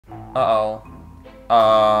Uh-oh.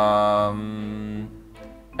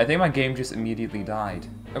 I think my game just immediately died.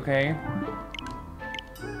 Okay.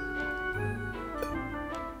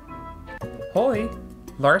 Hoi!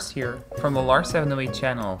 Lars here, from the Lars708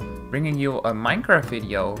 channel, bringing you a Minecraft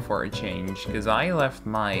video for a change, because I left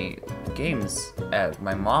my games at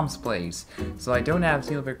my mom's place, so I don't have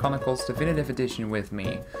Xenoblade Chronicles Definitive Edition with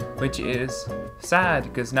me, which is sad,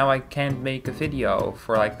 because now I can't make a video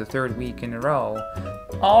for like the third week in a row.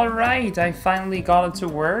 Alright, I finally got it to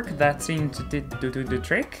work, that seemed to do the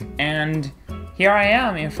trick, and here I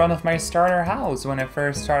am in front of my starter house when I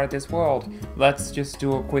first started this world. Let's just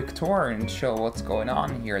do a quick tour and show what's going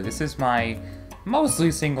on here. This is my mostly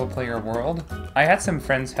single player world. I had some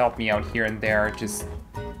friends help me out here and there, just,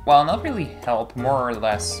 well, not really help, more or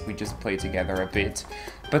less we just played together a bit.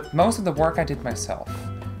 But most of the work I did myself.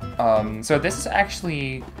 So this is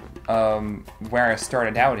actually where I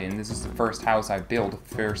started out in. This is the first house I built,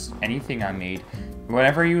 first anything I made.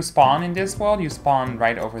 Whenever you spawn in this world, you spawn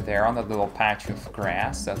right over there on that little patch of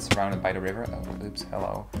grass that's surrounded by the river. Oh, oops,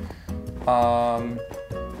 hello.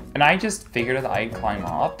 And I just figured that I'd climb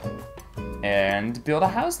up and build a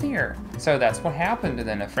house here. So that's what happened, and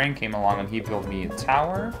then a friend came along and he built me a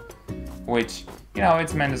tower, which, you know,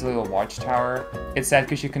 it's meant as a little watchtower. It's sad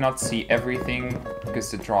because you cannot see everything, because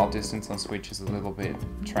the draw distance on Switch is a little bit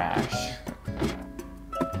trash.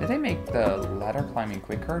 Did they make the ladder climbing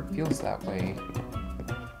quicker? It feels that way.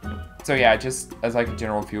 So yeah, just as like a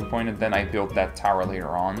general viewpoint, and then I built that tower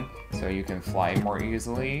later on, so you can fly more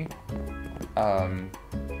easily. And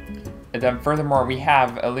then furthermore, we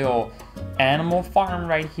have a little animal farm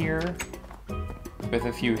right here, with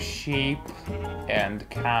a few sheep and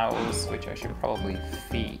cows, which I should probably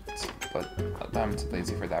feed, but I'm too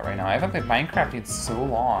lazy for that right now. I haven't played Minecraft in so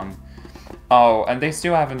long. Oh, and they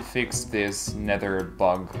still haven't fixed this nether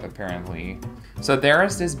bug, apparently. So there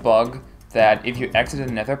is this bug that if you exit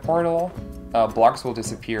a nether portal, blocks will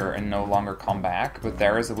disappear and no longer come back, but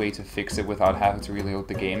there is a way to fix it without having to reload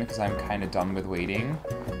the game, because I'm kind of done with waiting.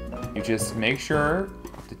 You just make sure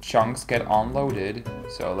the chunks get unloaded,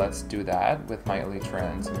 so let's do that with my elytra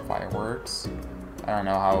and some fireworks. I don't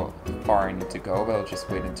know how far I need to go, but I'll just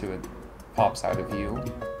wait until it pops out of view.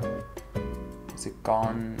 Is it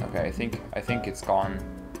gone? Okay, I think it's gone.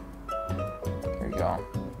 There you go.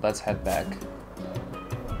 Let's head back.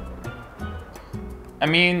 I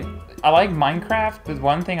mean, I like Minecraft, but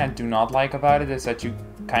one thing I do not like about it is that you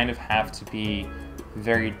kind of have to be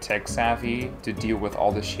very tech savvy to deal with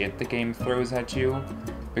all the shit the game throws at you,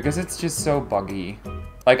 because it's just so buggy.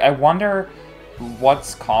 Like, I wonder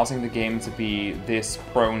what's causing the game to be this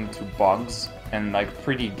prone to bugs, and like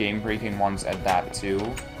pretty game-breaking ones at that too.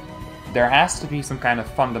 There has to be some kind of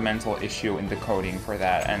fundamental issue in the coding for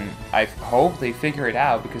that, and I hope they figure it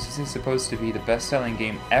out, because this is supposed to be the best-selling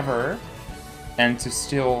game ever, and to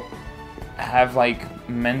still have like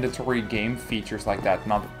mandatory game features like that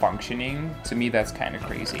not functioning, to me that's kind of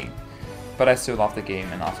crazy. But I still love the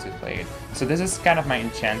game enough to play it. So this is kind of my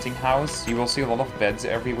enchanting house. You will see a lot of beds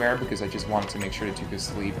everywhere, because I just want to make sure that you can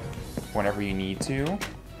sleep whenever you need to.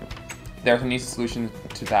 There's an easy solution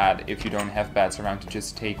to that if you don't have beds around, to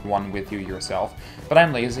just take one with you yourself. But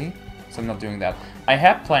I'm lazy, so I'm not doing that. I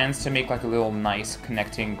had plans to make like a little nice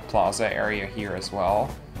connecting plaza area here as well,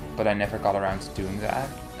 but I never got around to doing that.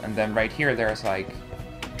 And then right here there's like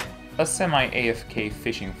a semi-AFK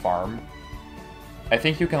fishing farm. I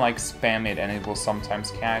think you can like spam it and it will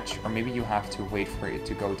sometimes catch, or maybe you have to wait for it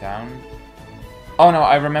to go down. Oh no,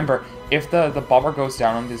 I remember. If the bobber goes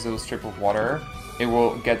down on this little strip of water, it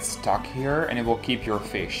will get stuck here and it will keep your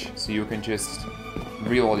fish, so you can just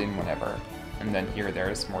reel it in whenever. And then here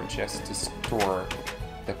there's more chests to store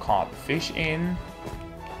the caught fish in.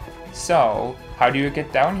 So, how do you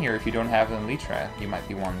get down here if you don't have an elytra, you might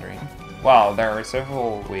be wondering? Well, there are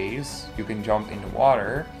several ways. You can jump into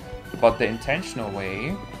water, but the intentional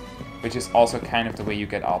way, which is also kind of the way you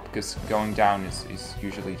get up, because going down is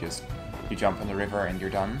usually just you jump in the river and you're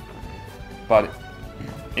done. But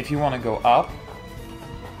if you want to go up,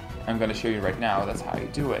 I'm going to show you right now, that's how you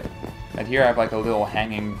do it. And here I have like a little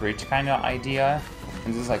hanging bridge kind of idea,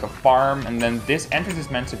 and this is like a farm, and then this entrance is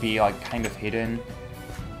meant to be like kind of hidden.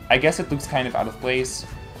 I guess it looks kind of out of place,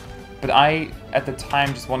 but I, at the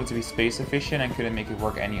time, just wanted to be space efficient and couldn't make it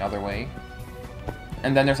work any other way.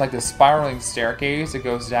 And then there's like this spiraling staircase that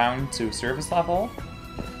goes down to surface level.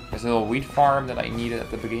 There's a little wheat farm that I needed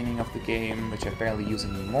at the beginning of the game, which I barely use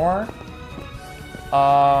anymore.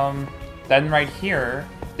 Then right here,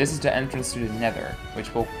 this is the entrance to the nether,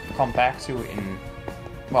 which we'll come back to in,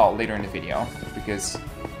 well, later in the video, because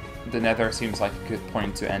the nether seems like a good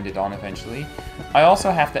point to end it on eventually. I also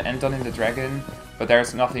have the end on in the dragon, But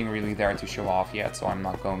there's nothing really there to show off yet, so I'm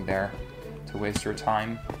not going there to waste your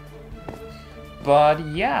time. But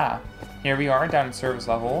yeah, here we are down at service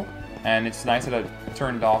level. And it's nice that I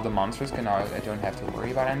turned off the monsters, because now I don't have to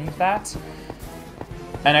worry about any of that.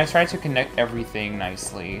 And I tried to connect everything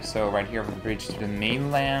nicely. So right here, we have a bridge to the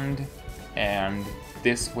mainland, and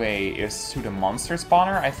this way is to the monster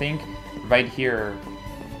spawner. I think right here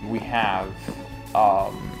we have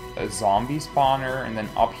a zombie spawner, and then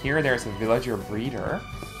up here there's a villager breeder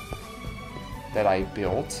that I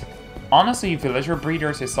built. Honestly, villager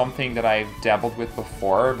breeders is something that I've dabbled with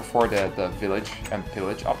before the village and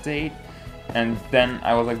pillage update. And then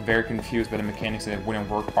I was like very confused by the mechanics, and it wouldn't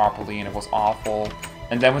work properly and it was awful.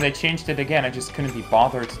 And then when they changed it again, I just couldn't be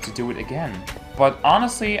bothered to do it again. But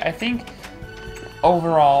honestly, I think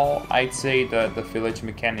overall, I'd say the village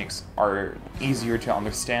mechanics are easier to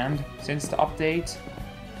understand since the update.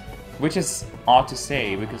 Which is odd to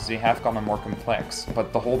say, because they have gotten more complex.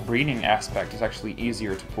 But the whole breeding aspect is actually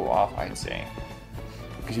easier to pull off, I'd say.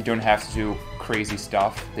 Because you don't have to do crazy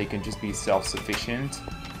stuff, they can just be self-sufficient.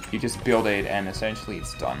 You just build it and essentially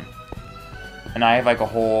it's done. And I have like a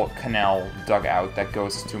whole canal dug out that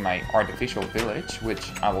goes to my artificial village,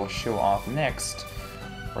 which I will show off next.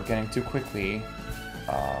 We're getting too quickly.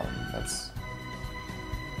 Let's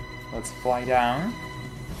fly down.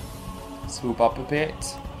 Swoop up a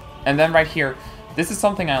bit. And then right here, this is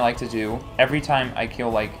something I like to do. Every time I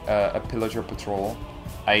kill like a pillager patrol,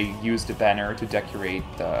 I use the banner to decorate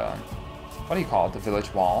the, what do you call it, the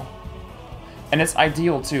village wall. And it's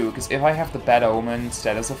ideal too, because if I have the Bad Omen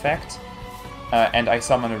status effect, and I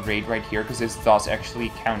summon a raid right here, because this does actually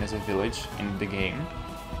count as a village in the game,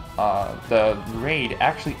 the raid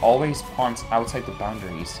actually always spawns outside the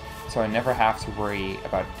boundaries, so I never have to worry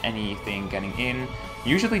about anything getting in.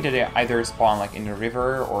 Usually they either spawn like in the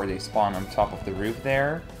river, or they spawn on top of the roof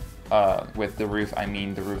there. With the roof, I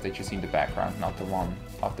mean the roof that you see in the background, not the one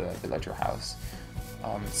of the villager house.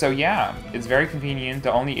 So yeah, it's very convenient.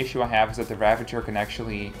 The only issue I have is that the Ravager can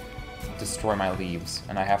actually destroy my leaves,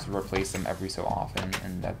 and I have to replace them every so often,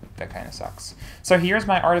 and that kind of sucks. So here's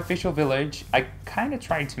my artificial village. I kind of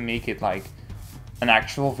tried to make it like an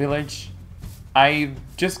actual village. I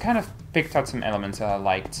just kind of picked out some elements that I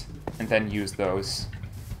liked, and then used those.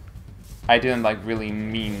 I didn't like really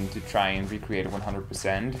mean to try and recreate it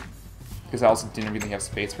 100%, because I also didn't really have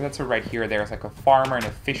space for that. So right here, there's like a farmer and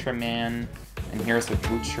a fisherman, and here's the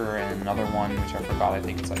butcher and another one, which I forgot. I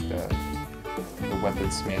think it's like the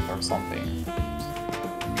weaponsmith or something.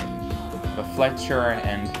 The Fletcher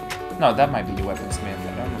and... no, that might be the weaponsmith,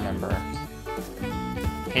 I don't remember.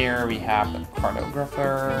 Here we have the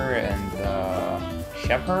cartographer and the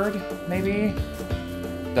shepherd, maybe?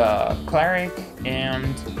 The cleric,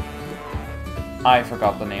 and... I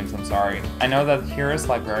forgot the names, I'm sorry. I know that here is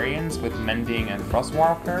librarians with mending and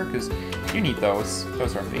frostwalker, because you need those.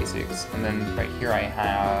 Those are basics. And then right here I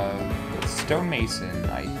have stonemason,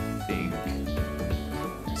 I think.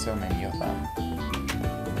 So many of them.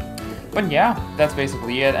 But yeah, that's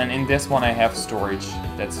basically it. And in this one I have storage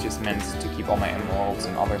that's just meant to keep all my emeralds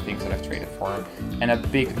and other things that I've traded for. And a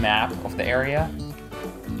big map of the area.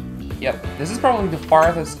 Yep, this is probably the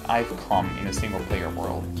farthest I've come in a single player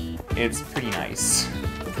world. It's pretty nice.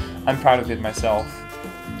 I'm proud of it myself.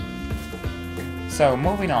 So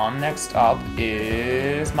moving on, next up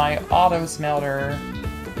is my auto smelter.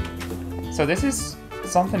 So this is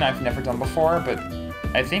something I've never done before, but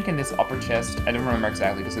I think in this upper chest, I don't remember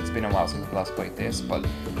exactly because it's been a while since I last played this, but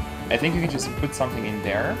I think you can just put something in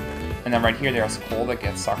there, and then right here there's coal that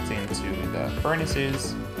gets sucked into the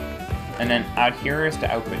furnaces, and then out here is the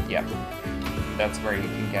output. Yep, that's where you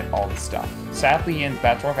can get all the stuff. Sadly in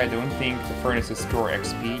Bedrock I don't think the furnaces store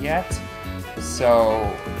XP yet,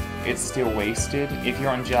 so it's still wasted. If you're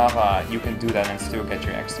on Java, you can do that and still get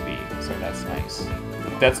your XP, so that's nice.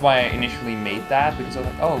 That's why I initially made that, because I was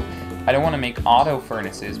like, oh, I don't want to make auto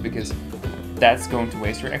furnaces because that's going to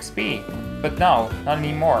waste your XP. But no, not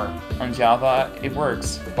anymore. On Java, it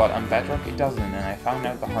works, but on Bedrock, it doesn't, and I found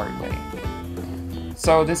out the hard way.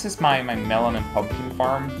 So this is my melon and pumpkin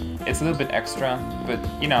farm. It's a little bit extra, but,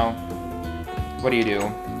 you know, what do you do?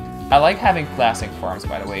 I like having classic farms,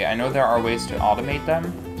 by the way. I know there are ways to automate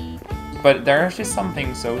them, but there's just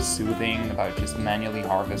something so soothing about just manually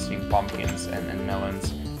harvesting pumpkins and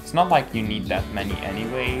melons. It's not like you need that many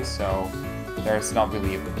anyway, so there's not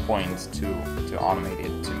really a point to automate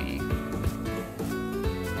it to me.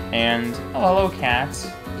 And, oh, hello cat.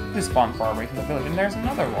 This spawned far away from the village, and there's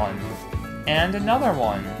another one. And another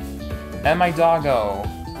one. And my doggo.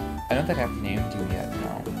 I don't think I've named you yet,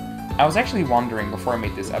 no. I was actually wondering before I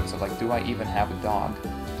made this episode, like, do I even have a dog?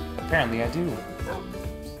 Apparently I do.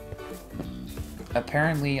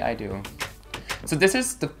 Apparently I do. So this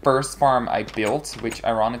is the first farm I built, which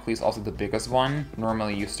ironically is also the biggest one.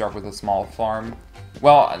 Normally you start with a small farm.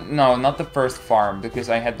 Well, no, not the first farm, because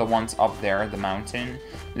I had the ones up there, the mountain.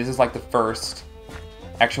 This is like the first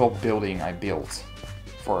actual building I built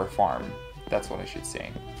for a farm. That's what I should say.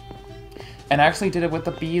 And I actually did it with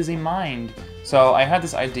the bees in mind. So I had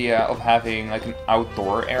this idea of having like an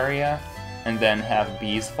outdoor area and then have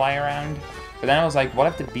bees fly around. But then I was like, what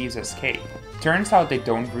if the bees escape? Turns out they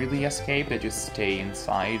don't really escape, they just stay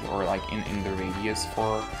inside or like in the radius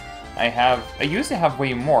for... I used to have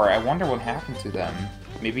way more. I wonder what happened to them.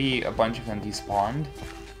 Maybe a bunch of them despawned.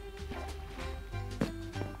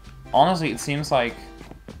 Honestly, it seems like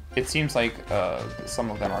some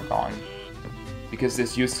of them are gone. Because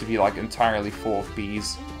this used to be like entirely full of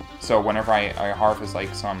bees. So whenever I harvest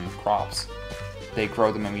like some crops, they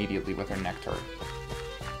grow them immediately with their nectar.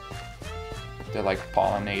 They like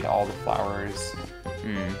pollinate all the flowers.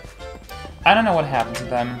 I don't know what happened to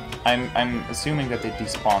them. I'm assuming that they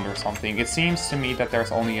despawned or something. It seems to me that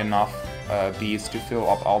there's only enough bees to fill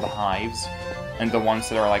up all the hives, and the ones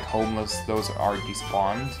that are like homeless, those are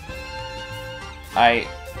despawned. I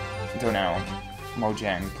don't know.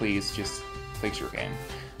 Mojang, please just fix your game.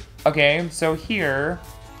 Okay, so here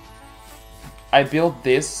I built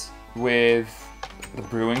this with the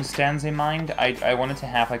brewing stands in mind. I wanted to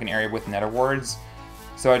have like an area with nether wards.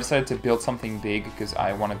 So I decided to build something big because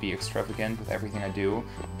I want to be extravagant with everything I do.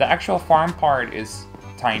 The actual farm part is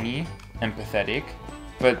tiny and pathetic,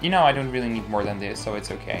 but you know, I don't really need more than this, so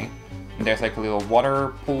it's okay. And there's like a little water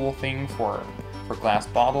pool thing for glass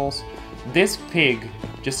bottles. This pig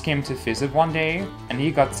just came to visit one day, and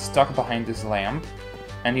he got stuck behind this lamp,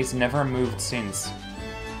 and he's never moved since.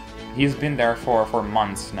 He's been there for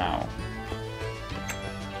months now.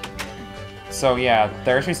 So yeah,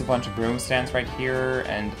 there's just a bunch of broom stands right here,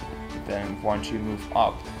 and then once you move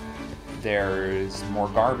up, there's more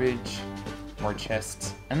garbage, more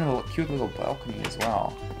chests, and a cute little balcony as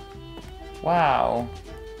well. Wow.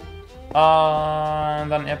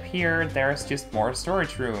 And then up here, there's just more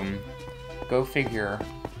storage room. Go figure.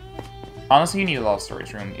 Honestly, you need a lot of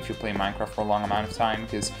storage room if you play Minecraft for a long amount of time,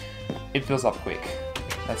 because it fills up quick.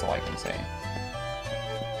 That's all I can say.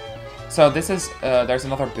 So this is, there's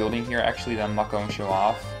another building here actually that I'm not going to show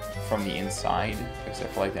off from the inside,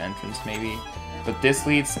 except for like the entrance maybe. But this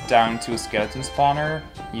leads down to a skeleton spawner.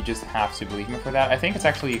 You just have to believe me for that. I think it's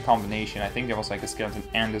actually a combination. I think there was like a skeleton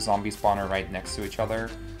and a zombie spawner right next to each other.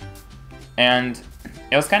 And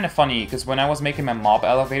it was kind of funny, because when I was making my mob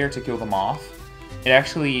elevator to kill them off, it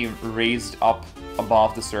actually raised up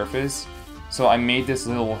above the surface. So I made this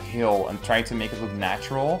little hill and tried to make it look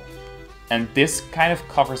natural. And this kind of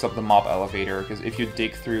covers up the mob elevator, because if you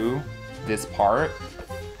dig through this part,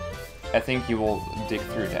 I think you will dig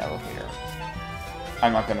through the elevator.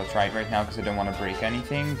 I'm not gonna try it right now because I don't want to break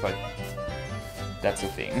anything, but that's a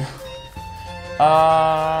thing.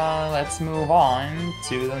 Let's move on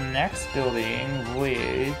to the next building,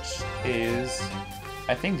 which is,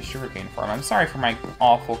 I think, the sugarcane farm. I'm sorry for my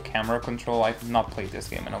awful camera control. I've not played this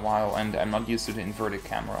game in a while, and I'm not used to the inverted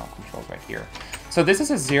camera controls right here. So this is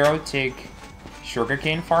a zero-tick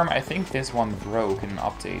sugarcane farm. I think this one broke in an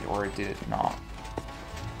update, or did it not?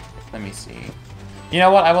 Let me see. You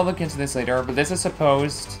know what? I will look into this later, but this is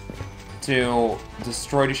supposed to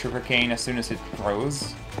destroy the sugarcane as soon as it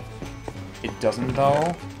grows. It doesn't,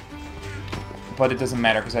 though. But it doesn't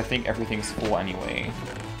matter, because I think everything's full anyway.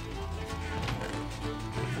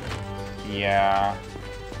 Yeah.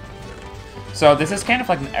 So this is kind of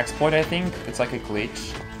like an exploit, I think. It's like a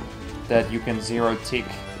glitch that you can zero-tick.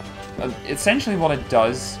 Essentially what it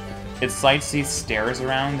does, it slides these stairs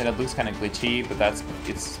around and it looks kind of glitchy, but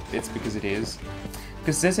it's because it is.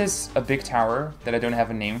 Because this is a big tower that I don't have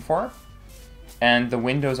a name for. And the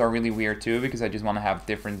windows are really weird too, because I just want to have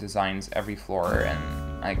different designs every floor,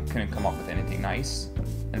 and I couldn't come up with anything nice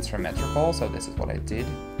and symmetrical, so this is what I did.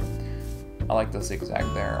 I like the zigzag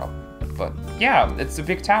there. But yeah, it's a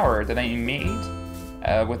big tower that I made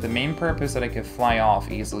with the main purpose that I could fly off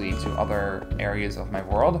easily to other areas of my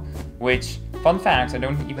world, which, fun fact, I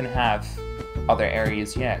don't even have other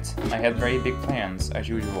areas yet. I had very big plans, as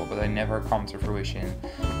usual, but they never come to fruition.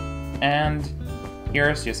 And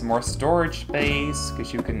here's just more storage space,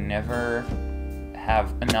 because you can never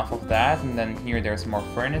have enough of that. And then here there's more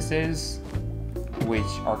furnaces, which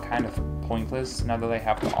are kind of pointless now that I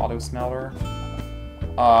have the auto smelter.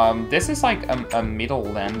 This is like a middle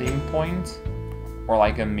landing point, or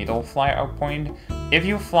like a middle fly out point. If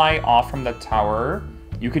you fly off from the tower,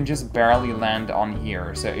 you can just barely land on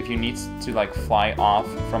here. So if you need to like fly off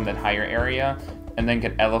from that higher area, and then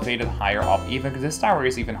get elevated higher up, even because this tower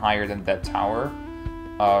is even higher than that tower.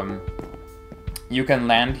 You can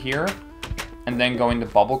land here, and then go in the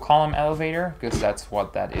bubble column elevator, because that's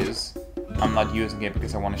what that is. I'm not using it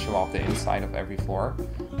because I want to show off the inside of every floor,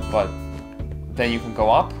 but then you can go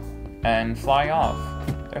up and fly off.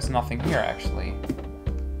 There's nothing here, actually.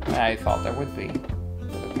 I thought there would be,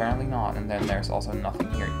 but apparently not. And then there's also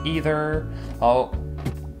nothing here either. Oh.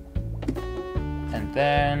 And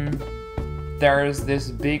then there's this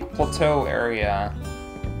big plateau area.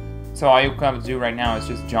 So all you have to do right now is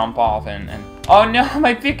just jump off and... Oh no,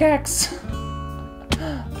 my pickaxe!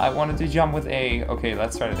 I wanted to jump with A. Okay,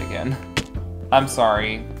 let's try it again. I'm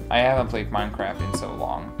sorry. I haven't played Minecraft in so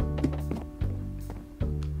long.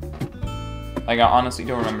 Like, I honestly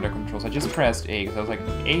don't remember the controls. I just pressed A because I was like,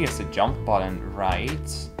 A is the jump button,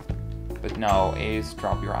 right? But no, A is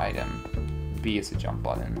drop your item. B is the jump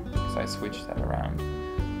button. So I switched that around.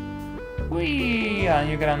 Whee! And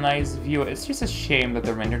you get a nice view. It's just a shame that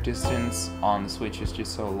the render distance on the Switch is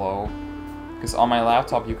just so low. Because on my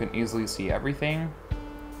laptop you can easily see everything.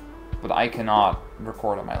 But I cannot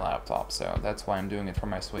record on my laptop, so that's why I'm doing it for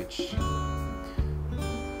my Switch.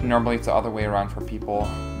 Normally it's the other way around for people,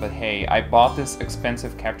 but hey, I bought this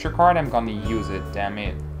expensive capture card, I'm gonna use it, damn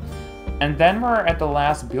it. And then we're at the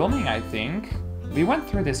last building, I think. We went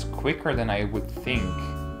through this quicker than I would think.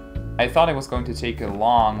 I thought it was going to take a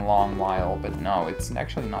long, long while, but no, it's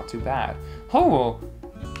actually not too bad. Oh!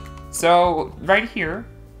 So, right here,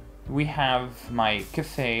 we have my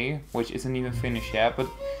cafe, which isn't even finished yet, but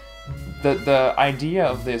the idea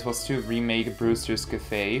of this was to remake Brewster's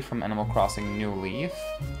Cafe from Animal Crossing New Leaf,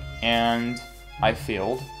 and I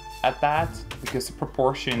failed at that because the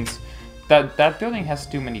proportions... That building has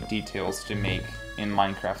too many details to make in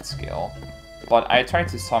Minecraft scale. But I tried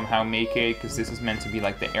to somehow make it, because this is meant to be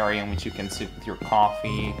like the area in which you can sit with your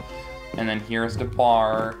coffee, and then here's the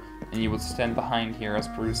bar, and you would stand behind here as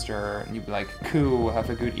Brewster, and you'd be like, "Coo, have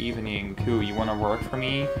a good evening. Coo, you want to work for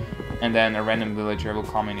me?" And then a random villager will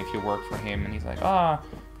come in if you work for him, and he's like, "Ah,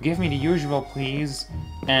 give me the usual, please."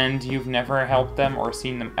 And you've never helped them or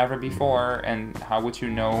seen them ever before, and how would you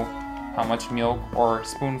know how much milk or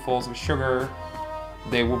spoonfuls of sugar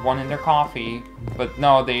they would want in their coffee? But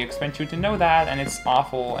no, they expect you to know that, and it's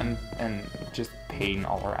awful and just pain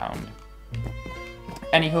all around.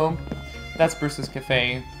 Anywho, that's Brewster's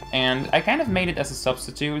Cafe. And I kind of made it as a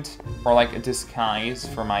substitute, or like a disguise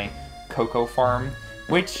for my cocoa farm,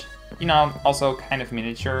 which, you know, also kind of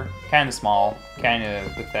miniature, kind of small, kind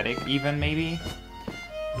of pathetic even, maybe.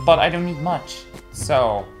 But I don't need much,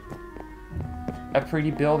 so a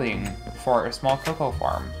pretty building for a small cocoa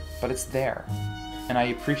farm, but it's there, and I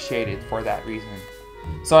appreciate it for that reason.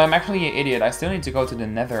 So I'm actually an idiot. I still need to go to the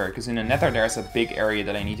Nether, because in the Nether there's a big area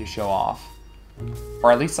that I need to show off.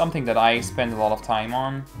 Or at least something that I spend a lot of time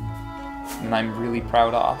on, and I'm really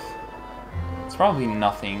proud of. It's probably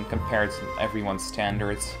nothing compared to everyone's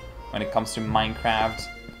standards when it comes to Minecraft,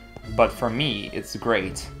 but for me, it's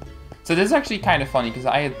great. So this is actually kind of funny, because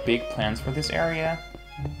I had big plans for this area,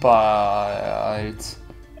 but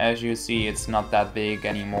as you see, it's not that big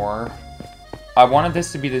anymore. I wanted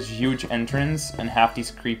this to be this huge entrance and have these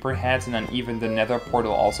creeper heads, and then even the Nether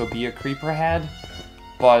portal also be a creeper head.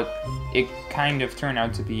 But it kind of turned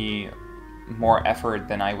out to be more effort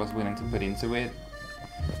than I was willing to put into it.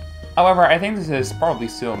 However, I think this is probably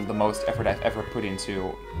still the most effort I've ever put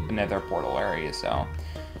into the Nether portal area, so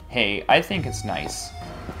hey, I think it's nice.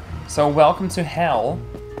 So welcome to Hell.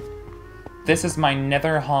 This is my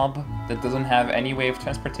Nether hub that doesn't have any way of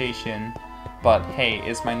transportation, but hey,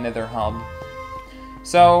 it's my Nether hub.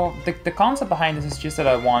 So, the concept behind this is just that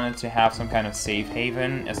I wanted to have some kind of safe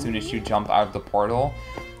haven as soon as you jump out of the portal.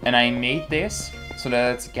 And I made this so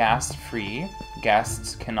that it's ghast-free.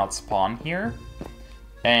 Ghasts cannot spawn here.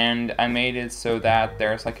 And I made it so that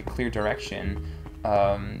there's like a clear direction.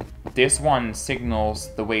 This one signals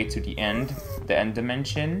the way to the end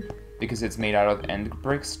dimension, because it's made out of end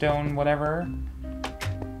brickstone, whatever.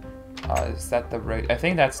 Is that the right... I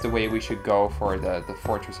think that's the way we should go for the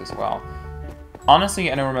fortress as well.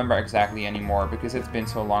 Honestly, I don't remember exactly anymore because it's been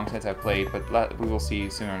so long since I played, but we will see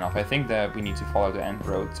soon enough. I think that we need to follow the end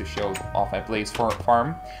road to show off my Blaze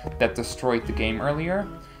farm that destroyed the game earlier.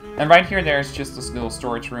 And right here, there's just this little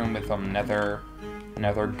storage room with some nether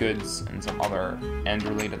goods and some other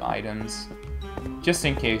end-related items. Just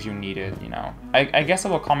in case you need it, you know. I guess it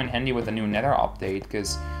will come in handy with the new Nether update,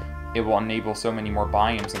 because it will enable so many more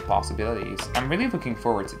biomes and possibilities. I'm really looking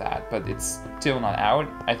forward to that, but it's still not out.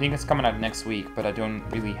 I think it's coming out next week, but I don't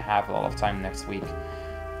really have a lot of time next week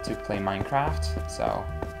to play Minecraft, so...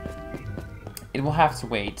 it will have to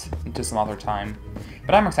wait until some other time.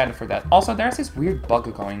 But I'm excited for that. Also, there's this weird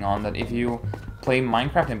bug going on that if you play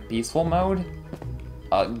Minecraft in peaceful mode,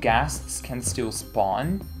 ghasts can still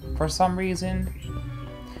spawn for some reason.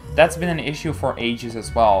 That's been an issue for ages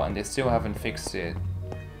as well, and they still haven't fixed it.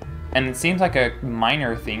 And it seems like a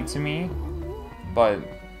minor thing to me, but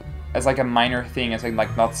as like a minor thing, as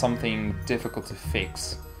like not something difficult to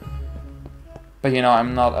fix. But you know,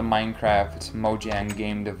 I'm not a Minecraft Mojang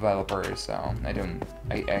game developer, so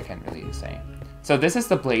I can't really say. So this is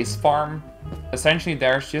the blaze farm. Essentially,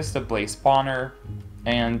 there's just a blaze spawner,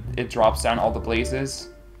 and it drops down all the blazes,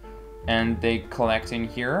 and they collect in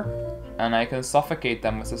here, and I can suffocate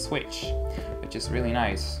them with a switch, which is really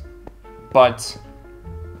nice. But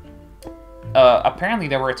apparently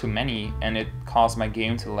there were too many, and it caused my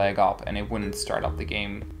game to lag up, and it wouldn't start up the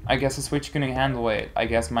game. I guess the Switch couldn't handle it. I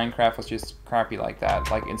guess Minecraft was just crappy like that.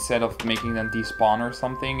 Like, instead of making them despawn or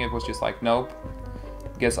something, it was just like, nope.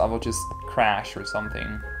 Guess I will just crash or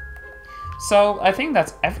something. So, I think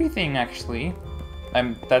that's everything, actually.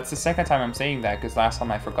 That's the second time I'm saying that, because last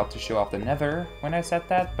time I forgot to show off the Nether when I said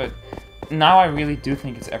that, but now I really do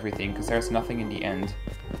think it's everything, because there's nothing in the end.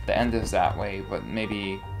 The end is that way, but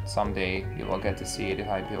maybe someday you will get to see it if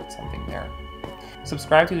I build something there.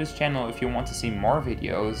 Subscribe to this channel if you want to see more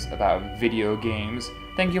videos about video games.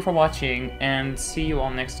 Thank you for watching, and see you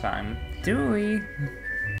all next time. Doei!